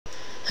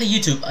Hey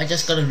YouTube, I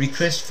just got a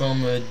request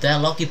from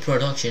Lucky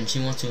Production. She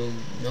wants to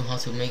know how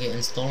to make an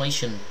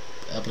installation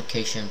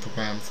application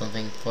program,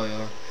 something for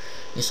your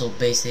Visual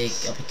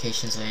Basic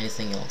applications or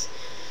anything else.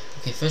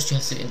 Okay, first you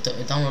have to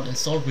download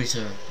Install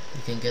Greaser.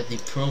 You can get the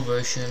pro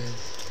version.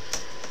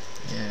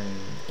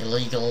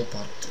 Illegal,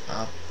 but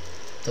I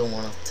don't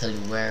want to tell you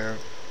where,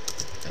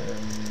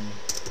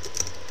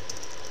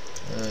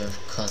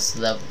 cause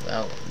that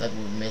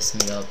would mess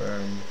me up.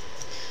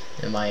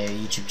 My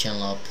YouTube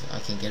channel up, I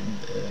can get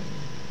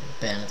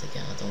banned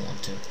again. I don't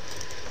want to.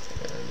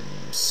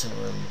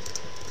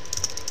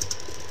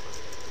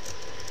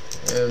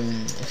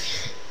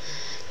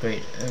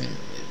 Great.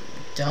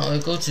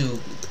 Go to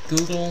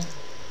Google.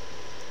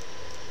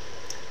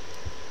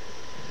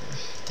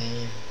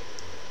 Damn,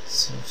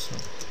 so slow.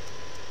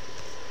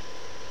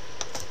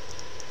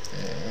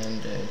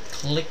 And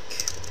click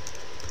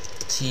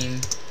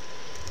Team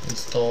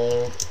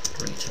Install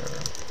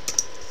Greaser.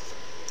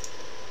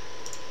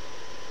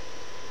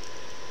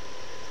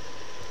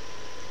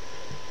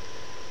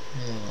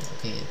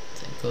 Okay,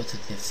 go to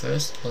the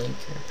first link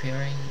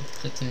appearing,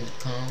 click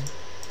TeamNiBiC.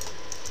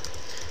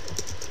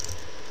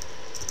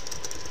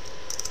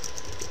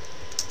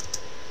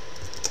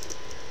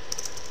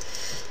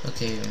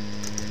 Okay,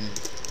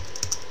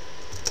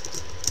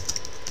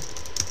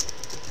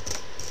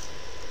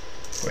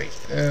 great.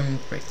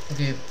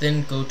 Okay,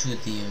 then go to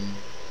the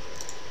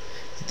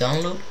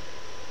download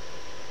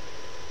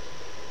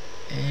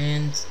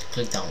and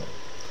click download.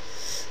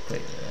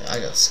 Great, I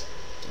just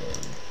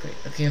great.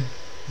 Okay.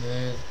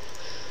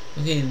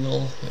 Okay,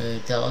 well,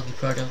 Lucky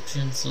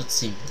Productions. Let's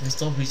see.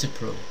 Install Greaser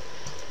Pro.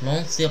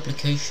 Launch the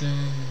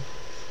application.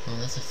 Oh,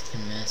 that's a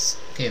fucking mess.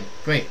 Okay,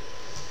 great.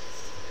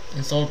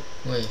 Install.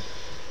 Wait.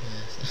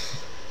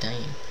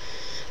 Dang.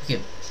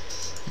 Okay.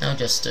 Now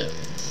just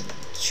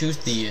choose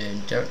the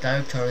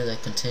directory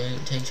that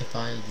contains your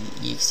file,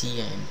 the exe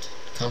and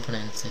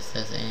components, if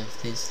there's any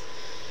of this.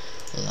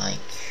 Like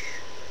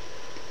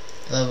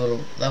that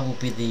will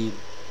be the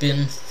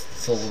bin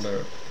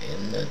folder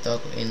in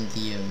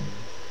the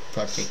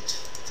project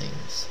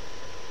things.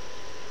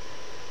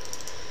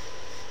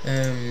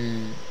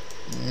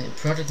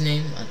 Product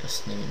name, I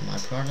just name my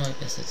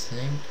product as it's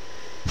named.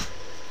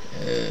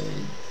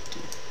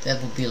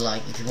 That would be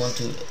like if you want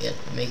to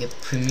make a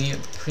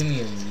premium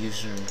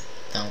user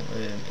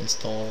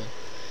install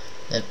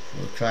that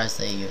requires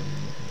a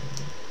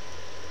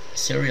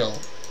serial.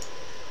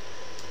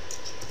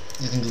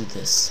 You can do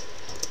this,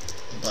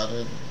 but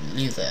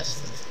leave that.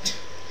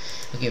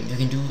 Okay, you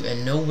can do a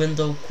no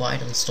window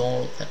quiet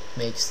install that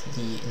makes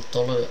the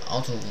installer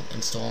auto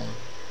install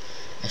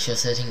as your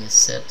setting is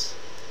set.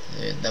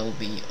 That will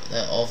be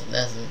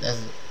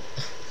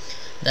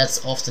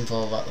that's often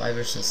for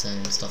viruses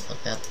and stuff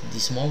like that.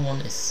 The small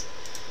one is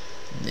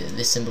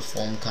the simple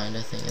form kind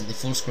of thing, and the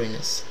full screen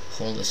is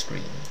whole the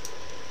screen.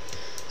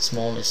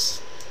 Small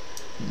is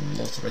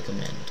most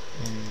recommend.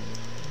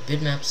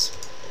 Bitmaps,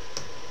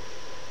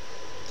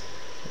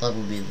 that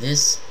will be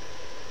this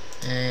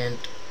and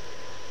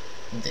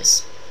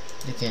this.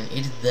 You can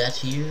edit that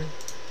here,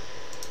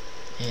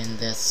 and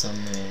there's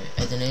some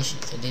information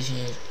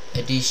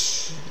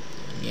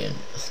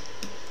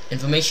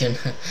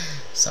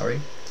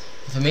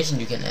information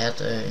you can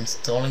add,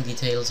 installing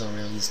details or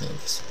release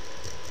notes,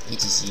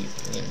 etc.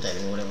 You can type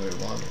in whatever you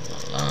want,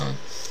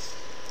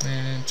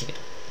 and check it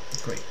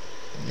out. Great.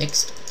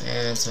 Next,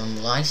 and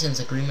some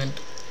license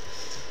agreement.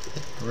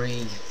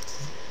 Agree.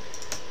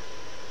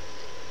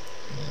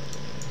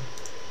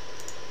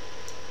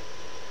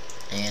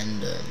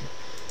 And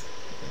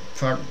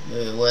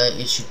where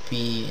it should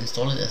be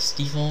installed as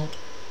default,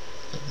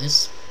 like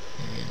this.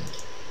 And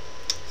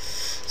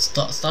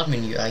start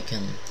menu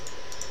icon,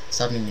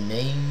 start menu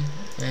name,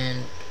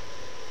 and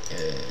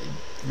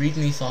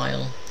readme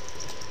file.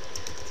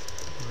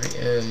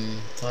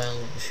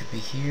 File should be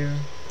here,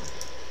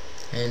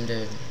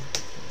 and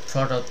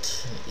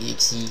product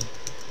exe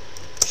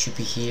should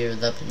be here.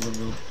 That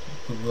would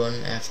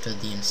run after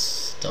the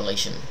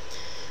installation.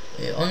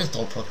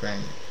 Uninstall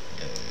program.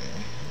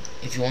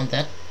 If you want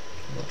that,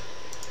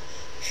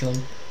 if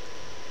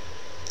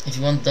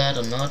you want that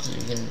or not,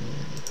 you can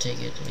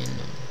take it in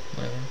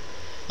whatever.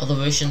 Other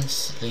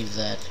versions, leave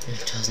that.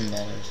 It doesn't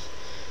matter.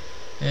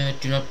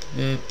 Do not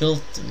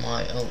build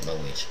my. Oh no,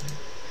 wait.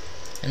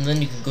 And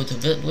then you can go to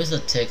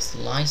wizard text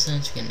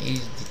license. You can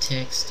edit the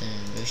text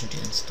and version to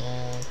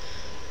install,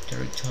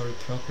 directory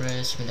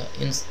progress. You can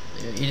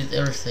edit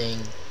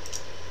everything.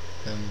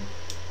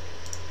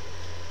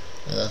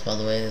 That's, by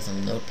the way, there's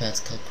some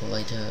notepads,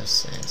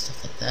 calculators, and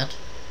stuff like that.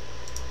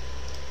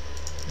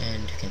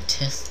 And you can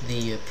test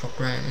the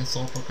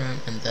install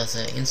program, and there's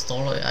an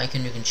installer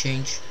icon. You can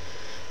change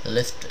the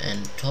left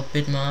and top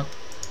bitmap,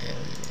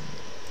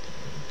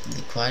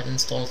 the quiet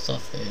install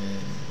stuff,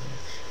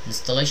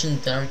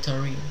 installation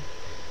directory,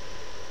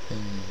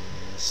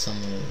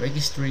 some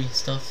registry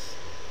stuff,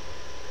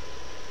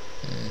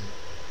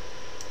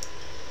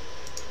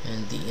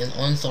 and the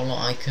uninstaller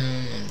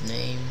icon and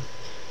name.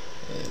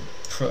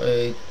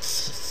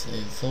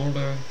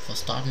 Folder for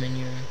start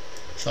menu,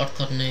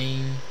 shortcut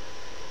name,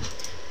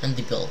 and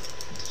the build.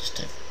 Just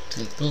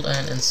click build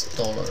and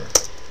installer,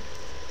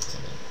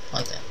 something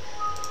like that.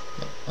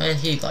 No. And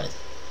here you got it.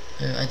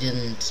 I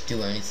didn't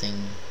do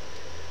anything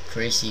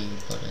crazy,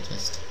 but I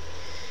just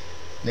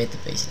made the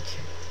basic.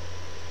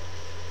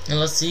 And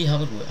let's see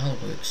how it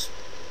works.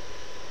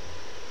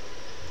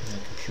 My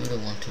computer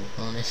want to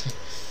run it.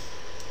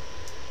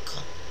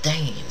 God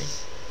dang it!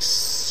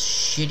 It's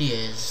shitty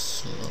as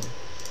slow.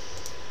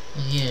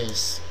 Oh,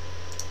 yes.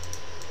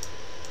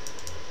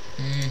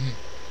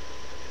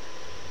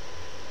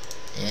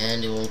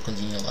 And it will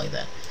continue like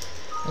that.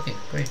 Okay,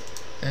 great.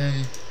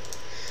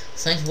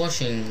 Thanks for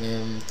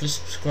watching. Please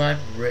subscribe,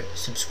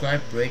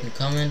 rate, and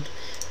comment.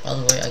 By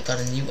the way, I got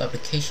a new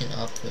application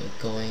up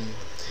going.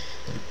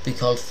 It will be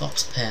called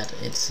Foxpad.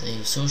 It's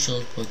a social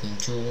networking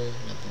tool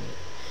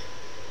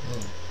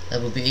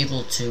that will be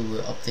able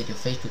to update your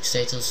Facebook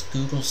status,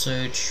 Google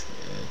search,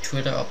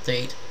 Twitter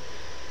update.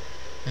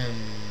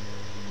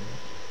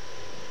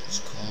 It's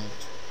called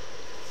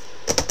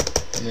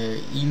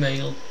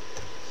email.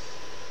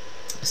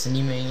 Send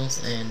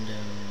emails and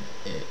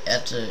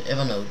add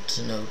Evernote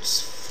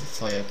notes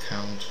for your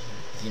account.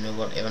 If you know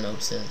what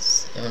Evernote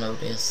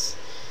is.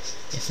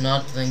 If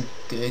not, then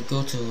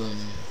go to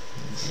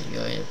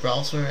your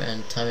browser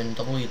and type in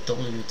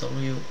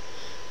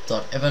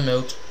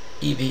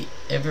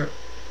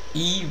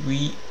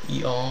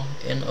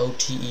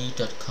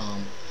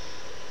www.evernote.com,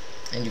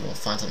 and you will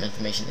find some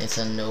information. It's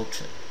a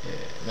notes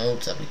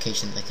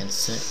application that can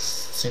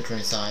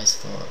synchronize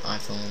for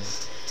iPhone,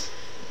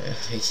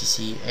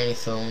 HTC, any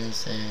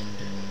phones, and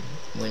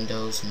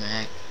Windows,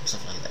 Mac,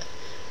 stuff like that.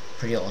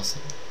 Pretty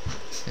awesome.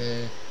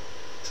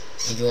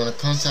 If you want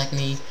to contact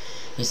me,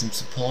 need some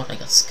support, I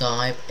got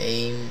Skype,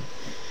 AIM,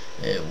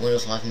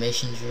 Windows Live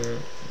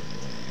Messenger,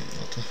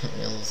 what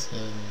else?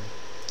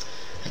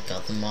 I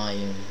got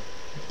my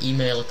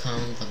email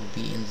account that will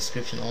be in the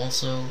description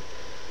also,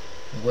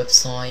 a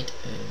website,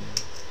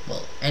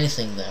 well,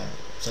 anything there.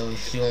 So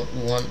if you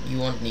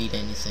won't need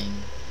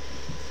anything.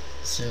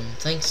 So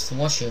thanks for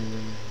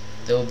watching.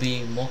 There will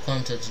be more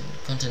content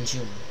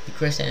soon.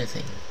 Request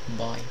anything.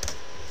 Bye.